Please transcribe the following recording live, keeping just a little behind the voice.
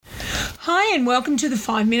Hi and welcome to the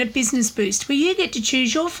 5-Minute Business Boost, where you get to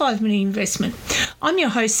choose your 5-minute investment. I'm your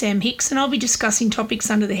host Sam Hicks and I'll be discussing topics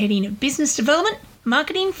under the heading of business development,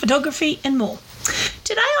 marketing, photography and more.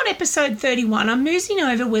 Today on episode 31, I'm musing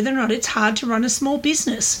over whether or not it's hard to run a small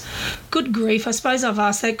business. Good grief, I suppose I've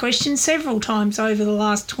asked that question several times over the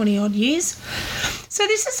last 20 odd years. So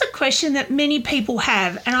this is a question that many people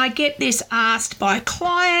have, and I get this asked by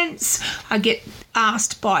clients, I get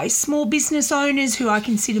asked by small business owners who I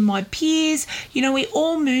consider my peers. You know, we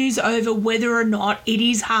all muse over whether or not it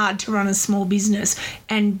is hard to run a small business,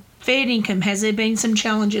 and fair income, has there been some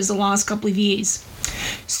challenges the last couple of years?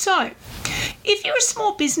 So, if you're a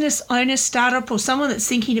small business owner, startup, or someone that's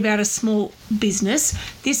thinking about a small business,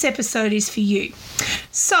 this episode is for you.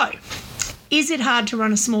 So, is it hard to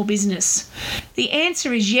run a small business? The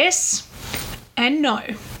answer is yes and no.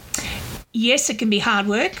 Yes, it can be hard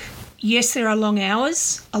work. Yes, there are long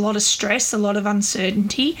hours, a lot of stress, a lot of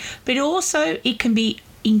uncertainty, but also it can be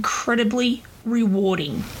incredibly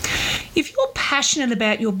rewarding. If you're passionate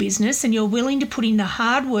about your business and you're willing to put in the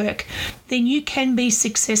hard work, then you can be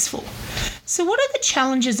successful. So what are the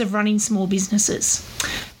challenges of running small businesses?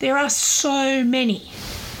 There are so many,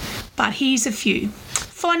 but here's a few.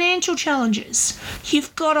 Financial challenges.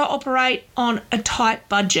 You've got to operate on a tight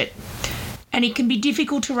budget, and it can be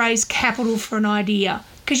difficult to raise capital for an idea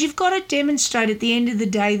because you've got to demonstrate at the end of the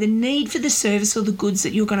day the need for the service or the goods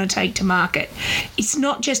that you're going to take to market. It's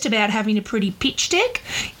not just about having a pretty pitch deck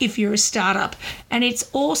if you're a startup, and it's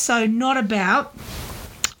also not about,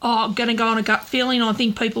 I'm going to go on a gut feeling, I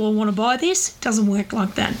think people will want to buy this. It doesn't work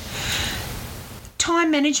like that.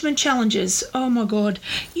 Time management challenges. Oh my God.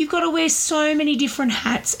 You've got to wear so many different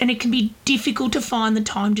hats and it can be difficult to find the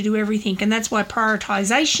time to do everything. And that's why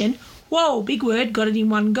prioritization, whoa, big word, got it in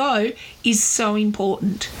one go, is so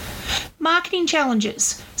important. Marketing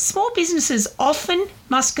challenges. Small businesses often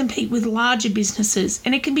must compete with larger businesses,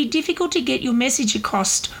 and it can be difficult to get your message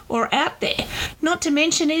across or out there. Not to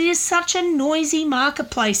mention it is such a noisy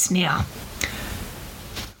marketplace now.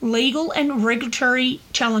 Legal and regulatory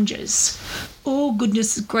challenges. Oh,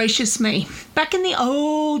 goodness gracious me. Back in the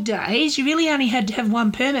old days, you really only had to have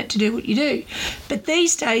one permit to do what you do. But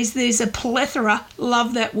these days, there's a plethora,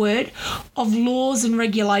 love that word, of laws and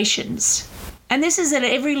regulations. And this is at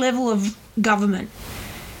every level of government.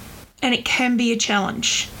 And it can be a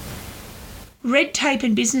challenge. Red tape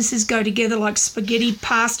and businesses go together like spaghetti,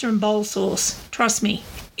 pasta and bowl sauce. Trust me,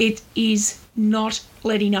 it is not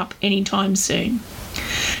letting up anytime soon.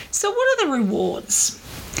 So what are the rewards?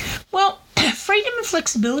 Well, freedom and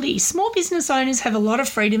flexibility. Small business owners have a lot of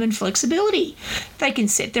freedom and flexibility. They can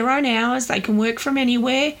set their own hours. They can work from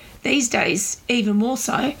anywhere. These days, even more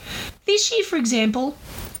so. This year, for example,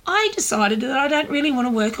 I decided that I don't really want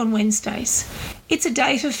to work on Wednesdays. It's a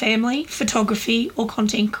day for family, photography, or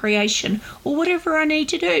content creation, or whatever I need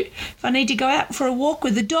to do. If I need to go out for a walk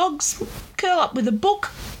with the dogs, curl up with a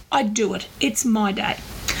book, I do it. It's my day.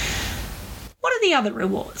 What are the other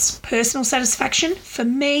rewards? Personal satisfaction. For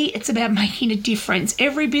me, it's about making a difference.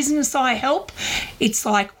 Every business I help, it's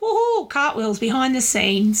like, woohoo, cartwheels behind the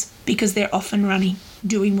scenes because they're often running,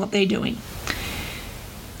 doing what they're doing.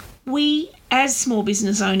 We, as small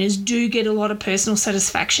business owners, do get a lot of personal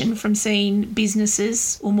satisfaction from seeing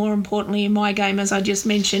businesses, or more importantly in my game, as I just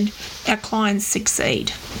mentioned, our clients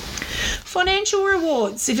succeed. Financial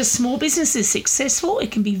rewards. If a small business is successful,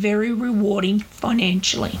 it can be very rewarding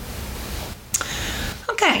financially.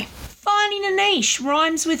 Okay, finding a niche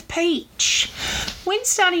rhymes with peach. When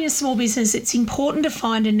starting a small business, it's important to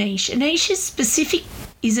find a niche. A niche is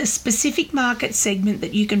a specific market segment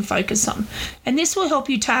that you can focus on, and this will help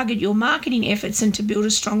you target your marketing efforts and to build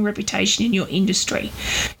a strong reputation in your industry.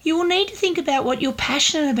 You will need to think about what you're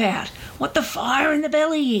passionate about, what the fire in the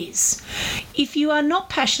belly is. If you are not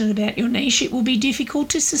passionate about your niche, it will be difficult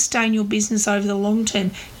to sustain your business over the long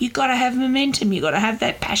term. You've got to have momentum. You've got to have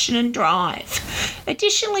that passion and drive.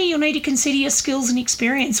 Additionally, you'll need to consider your skills and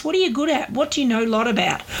experience. What are you good at? What do you know a lot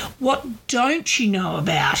about? What don't you know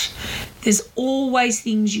about? There's always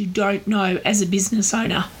things you don't know as a business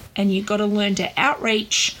owner, and you've got to learn to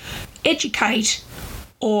outreach, educate,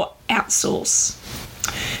 or outsource.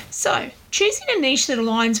 So, choosing a niche that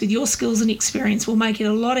aligns with your skills and experience will make it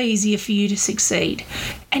a lot easier for you to succeed.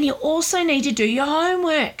 And you also need to do your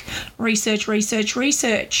homework.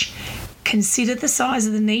 Research. Consider the size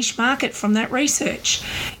of the niche market from that research.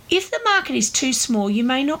 If the market is too small, you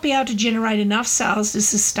may not be able to generate enough sales to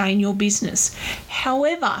sustain your business.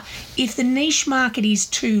 However, if the niche market is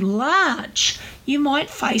too large, you might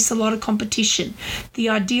face a lot of competition. The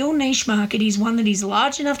ideal niche market is one that is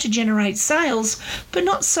large enough to generate sales, but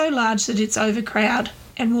not so large that it's overcrowded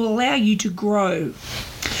and will allow you to grow.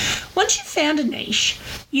 Once you've found a niche,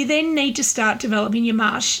 you then need to start developing your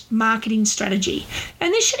marketing strategy.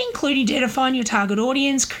 And this should include identifying your target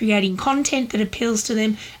audience, creating content that appeals to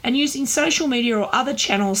them, and using social media or other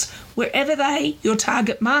channels wherever they, your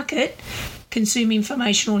target market, consume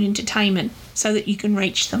information or entertainment so that you can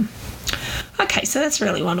reach them. Okay, so that's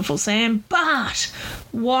really wonderful, Sam. But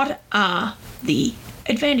what are the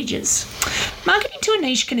advantages? Marketing to a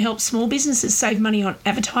niche can help small businesses save money on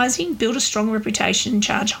advertising, build a strong reputation,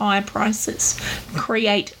 charge higher prices,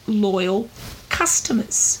 create loyal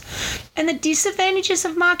customers. And the disadvantages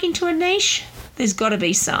of marketing to a niche? There's got to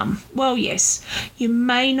be some. Well, yes, you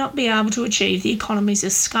may not be able to achieve the economies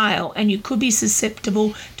of scale and you could be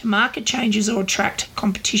susceptible to market changes or attract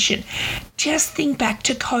competition. Just think back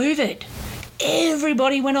to COVID.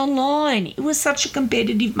 Everybody went online. It was such a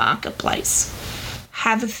competitive marketplace.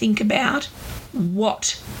 Have a think about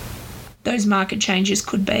what those market changes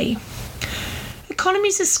could be.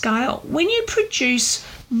 Economies of scale. When you produce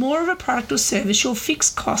more of a product or service, your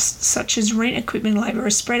fixed costs such as rent, equipment, and labour are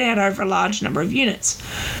spread out over a large number of units.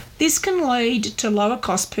 This can lead to lower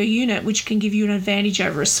cost per unit, which can give you an advantage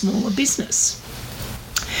over a smaller business.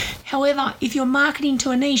 However, if you're marketing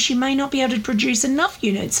to a niche, you may not be able to produce enough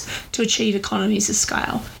units to achieve economies of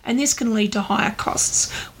scale, and this can lead to higher costs,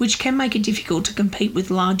 which can make it difficult to compete with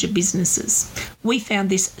larger businesses. We found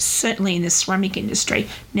this certainly in the ceramic industry.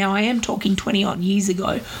 Now, I am talking 20 odd years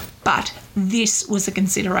ago, but this was a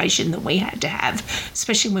consideration that we had to have,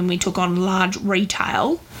 especially when we took on large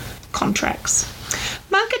retail contracts.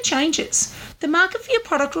 Market changes. The market for your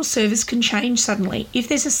product or service can change suddenly. If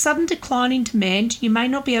there's a sudden decline in demand, you may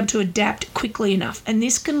not be able to adapt quickly enough, and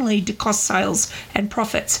this can lead to cost sales and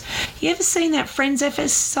profits. You ever seen that Friends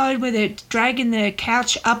episode where they're dragging the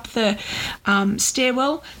couch up the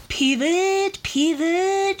stairwell? Pivot.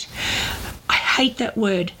 I hate that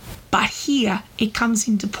word, but here it comes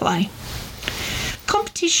into play.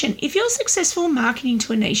 Competition. If you're successful marketing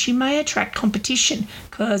to a niche, you may attract competition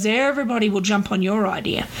because everybody will jump on your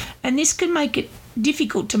idea, and this can make it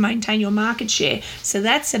difficult to maintain your market share. So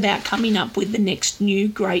that's about coming up with the next new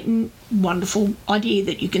great and wonderful idea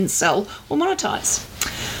that you can sell or monetize.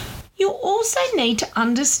 You'll also need to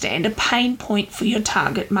understand a pain point for your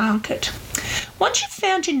target market. Once you've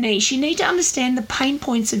found your niche, you need to understand the pain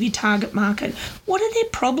points of your target market. What are their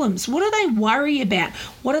problems? What do they worry about?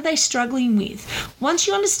 What are they struggling with? Once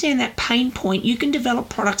you understand that pain point, you can develop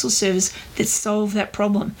products or services that solve that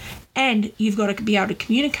problem. And you've got to be able to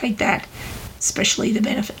communicate that, especially the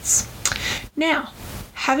benefits. Now,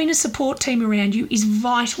 having a support team around you is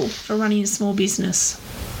vital for running a small business.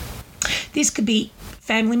 This could be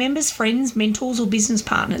family members, friends, mentors, or business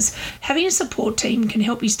partners. Having a support team can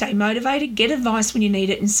help you stay motivated, get advice when you need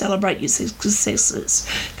it, and celebrate your successes.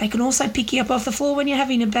 They can also pick you up off the floor when you're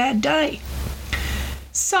having a bad day.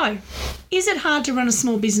 So, is it hard to run a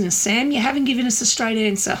small business, Sam? You haven't given us a straight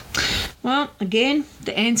answer. Well, again,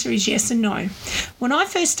 the answer is yes and no. When I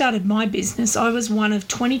first started my business, I was one of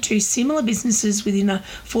 22 similar businesses within a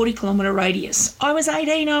 40-kilometre radius. I was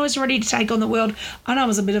 18, I was ready to take on the world, and I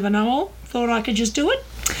was a bit of a know-all, thought I could just do it.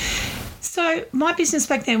 So my business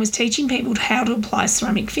back then was teaching people how to apply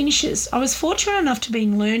ceramic finishes. I was fortunate enough to be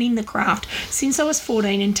learning the craft since I was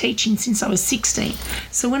 14 and teaching since I was 16.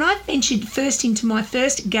 So when I ventured first into my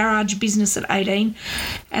first garage business at 18,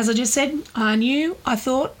 as I just said, I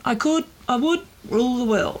thought I would rule the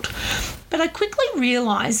world. But I quickly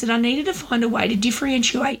realised that I needed to find a way to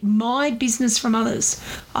differentiate my business from others.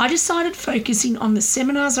 I decided focusing on the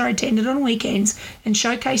seminars I attended on weekends and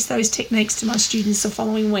showcase those techniques to my students the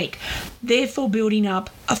following week, therefore building up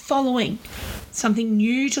a following, something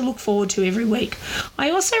new to look forward to every week. I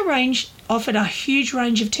also offered a huge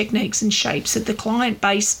range of techniques and shapes that the client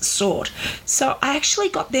base sought. So I actually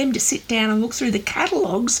got them to sit down and look through the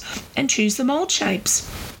catalogues and choose the mould shapes.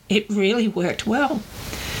 It really worked well.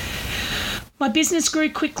 My business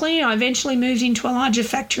grew quickly. I eventually moved into a larger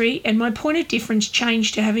factory, and my point of difference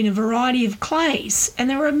changed to having a variety of clays, and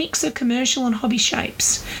there were a mix of commercial and hobby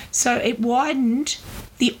shapes. So it widened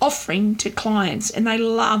the offering to clients, and they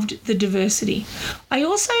loved the diversity. I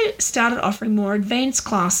also started offering more advanced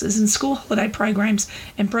classes and school holiday programs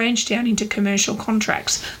and branched out into commercial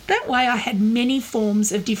contracts. That way I had many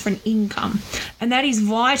forms of different income, and that is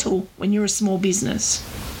vital when you're a small business.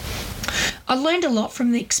 I learned a lot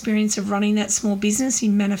from the experience of running that small business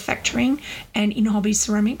in manufacturing and in hobby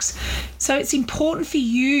ceramics. So it's important for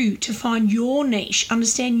you to find your niche,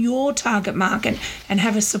 understand your target market, and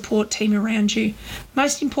have a support team around you.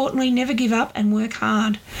 Most importantly, never give up and work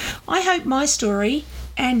hard. I hope my story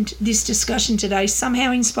and this discussion today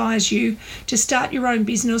somehow inspires you to start your own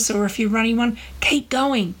business, or if you're running one, keep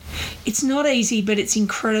going. It's not easy, but it's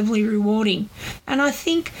incredibly rewarding. And I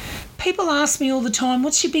think people ask me all the time,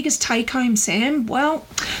 what's your biggest take home, Sam? Well,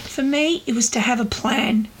 for me, it was to have a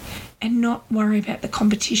plan and not worry about the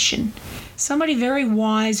competition. Somebody very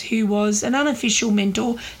wise who was an unofficial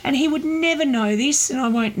mentor, and he would never know this, and I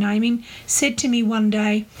won't name him, said to me one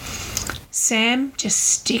day, Sam, just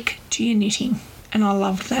stick to your knitting. And I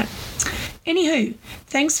loved that. Anywho,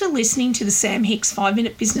 thanks for listening to the Sam Hicks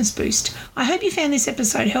 5-Minute Business Boost. I hope you found this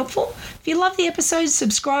episode helpful. If you love the episode,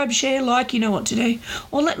 subscribe, share, like, you know what to do.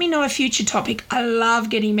 Or let me know a future topic. I love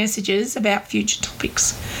getting messages about future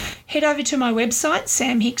topics. Head over to my website,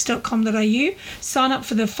 samhicks.com.au, sign up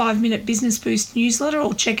for the 5-Minute Business Boost newsletter,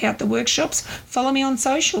 or check out the workshops. Follow me on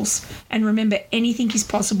socials. And remember, anything is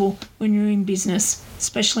possible when you're in business,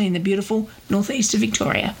 especially in the beautiful northeast of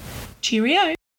Victoria. Cheerio.